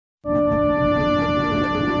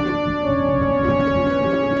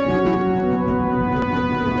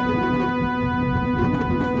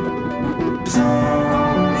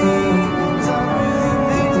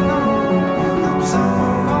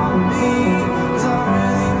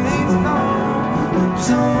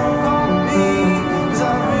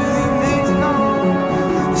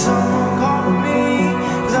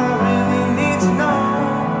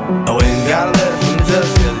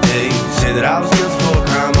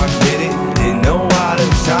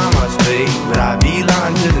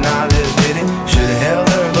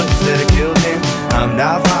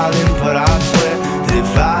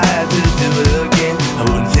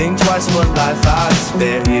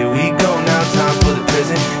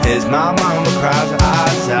my mama cries her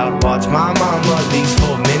eyes out. Watch my mama at least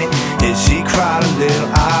for a minute. If she cried a little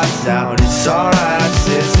eyes out, it's alright, I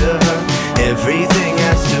said to her. Everything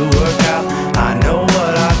has to work out. I know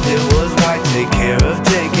what I did was right. Take care of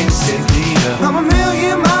taking Cynthia. I'm a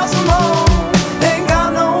million miles from home, ain't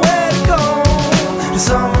got nowhere to go. Does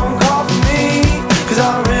someone call for me? Cause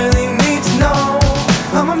I really need to know.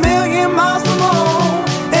 I'm a million miles from home,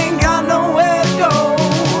 ain't got nowhere to go.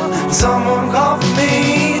 Does someone call for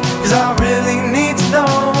me? Cause I really need to know.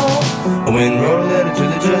 I went and wrote a letter to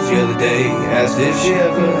the judge the other day, asked if she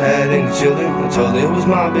ever had any children. I told her it was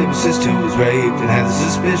my baby sister who was raped, and had the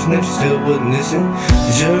suspicion that she still wouldn't listen.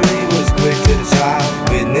 The jury was quick to decide,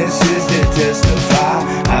 witnesses that testify.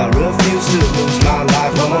 I refuse to lose my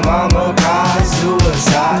life while my mama cries.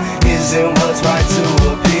 Suicide isn't what's right to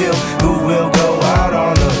appeal. Who will go out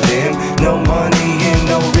on a limb? No money and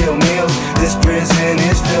no real meals. This prison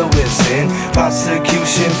is filled with sin.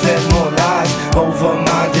 Prosecution fed more lies over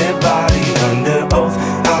my dead body. Under oath,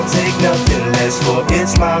 I'll take nothing less, for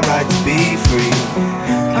it's my right to be free.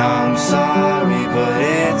 I'm sorry, but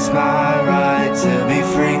it's my right to be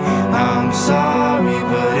free. I'm sorry,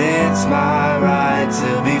 but it's my right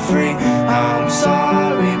to be free. I'm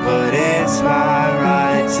sorry, but it's my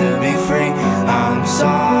right to be free. I'm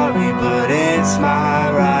sorry, but it's my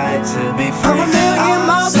right to be free. I'm a million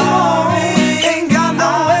miles away, ain't got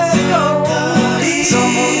nowhere to go.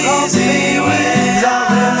 Someone call me, cause I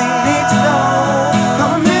really need to know.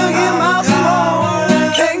 I'm a million miles away,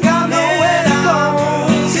 ain't got nowhere to go.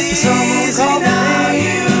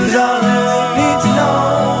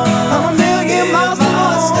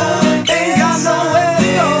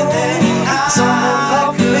 Someone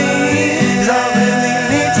call me, cause I really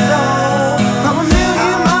need to know. I'm a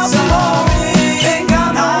million miles away, ain't got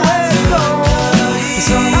nowhere to go.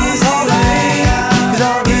 Someone call for me, cause I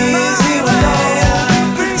really need to know. I'm a million miles away, ain't got nowhere to go. Someone call for me, cause I really need to know.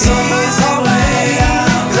 Someone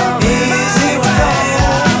call for me, cause I really need to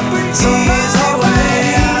know. Someone call for me,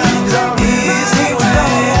 cause I really need to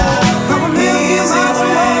know. I'm a million miles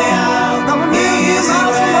away, I'm a million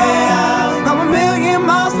miles away, I'm a million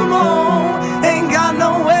miles from home, ain't got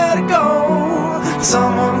nowhere to go.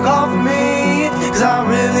 Someone call for me, cause I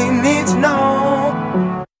really need to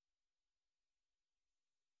know.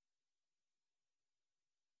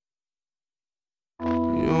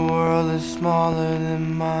 Your world is smaller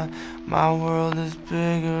than mine, my world is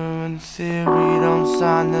bigger. In theory, don't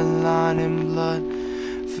sign the line in blood,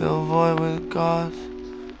 fill void with gauze.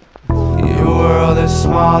 Your world is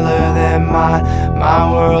smaller than mine,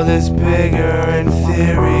 my world is bigger. In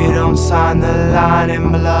theory, don't sign the line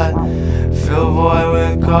in blood, fill void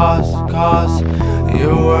with cause.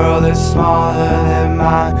 Your world is smaller than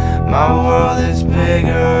mine, my world is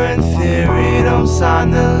bigger. In theory, don't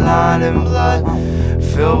sign the line in blood,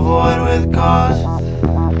 fill void with cause.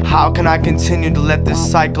 How can I continue to let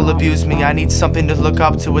this cycle abuse me? I need something to look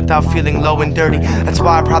up to without feeling low and dirty. That's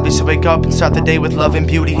why I probably should wake up and start the day with love and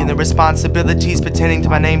beauty, and the responsibilities pertaining to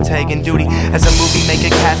my name tag and duty. As a movie maker,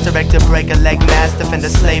 cast director, break a leg, mass defender,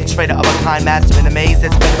 slave trader of a kind, master in a maze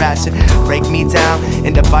that's been ration. Break me down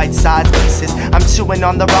into bite-sized pieces. I'm chewing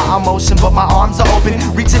on the raw emotion, but my arms are open,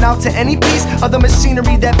 reaching out to any piece of the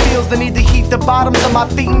machinery that feels the need to heat the bottoms of my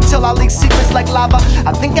feet until I leak secrets like lava.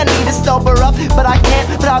 I think I need to sober up, but I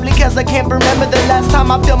can't. Probably cause I can't remember the last time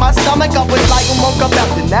I filled my stomach up with light and woke up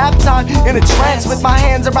after nap time in a trance with my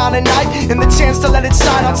hands around a knife and the chance to let it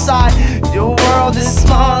shine outside. Your world is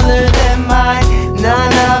smaller than mine,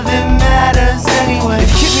 none of it matters anyway. It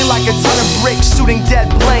hit me like a ton of bricks shooting dead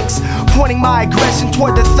blanks, pointing my aggression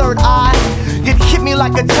toward the third eye. It hit me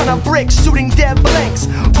like a ton of bricks shooting dead blanks,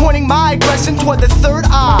 pointing my aggression toward the third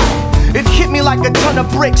eye. It hit me like a ton of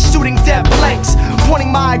bricks shooting dead blanks,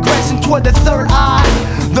 pointing my aggression toward the third eye.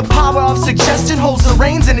 The power of suggestion holds the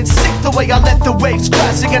reins, and it's sick the way I let the waves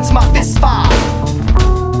crash against my fist fire.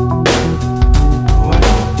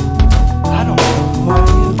 I don't know who are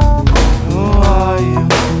you. Who are you?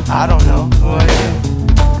 I don't know who are you.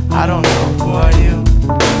 I don't know who are you.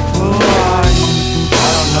 Who are you? I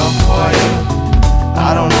don't know who are you.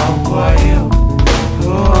 I don't know who are you.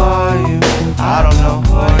 Who are you? I don't know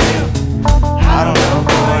who are you. I don't know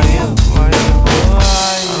who are you. Who are you?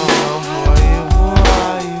 Who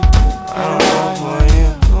are you?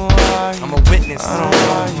 I'm a witness. I don't know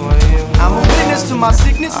who are you. I'm a witness to my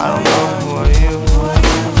sickness. I don't know who are you.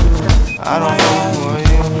 I don't know who are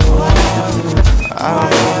you. I don't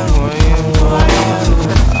know who are you.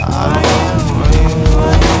 I don't know who are you.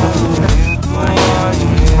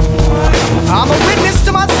 I'm a witness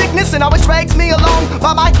to my sickness and how it drags me along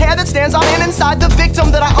by my hair that stands on in inside the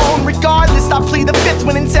victim that I own. Regardless, I plead the fifth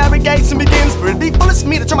when interrogation begins. For it'd be foolish of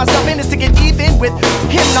me to turn myself in just to get even. with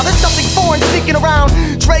him. Now there's something foreign sneaking around,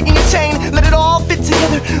 dragging a chain. Let it all fit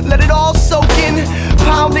together, let it all soak in.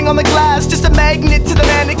 Pounding on the glass, just a magnet to the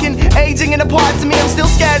mannequin. Aging into parts of me, I'm still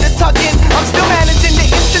scared to tuck in. I'm still managing to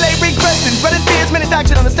insulate regrets and dreaded fears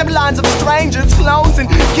manufactured on the assembly lines of strangers, clones, and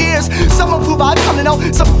gears. Some of whom I've come to know,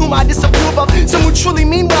 some of whom I disapprove of, some who truly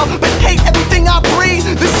mean well but hate everything I breathe.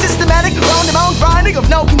 The systematic round and round grinding of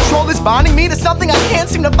no control is binding me to something I can't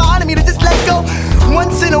seem to find in me to just let go.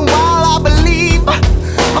 Once in a while I believe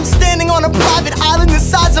I'm standing on a private island the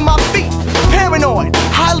size of my feet. Paranoid,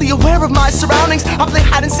 highly aware of my surroundings. I play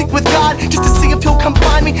hide and seek with God just to see if he'll come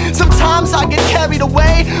find me. Sometimes I get carried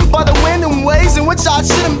away by the wind in ways in which I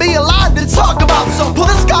shouldn't be alive to talk about. So pull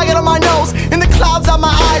the sky out of my nose and the clouds out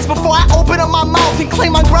my eyes before I open up my mouth and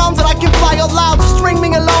claim my grounds that I can fly out loud. String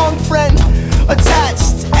me along, friend,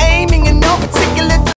 attached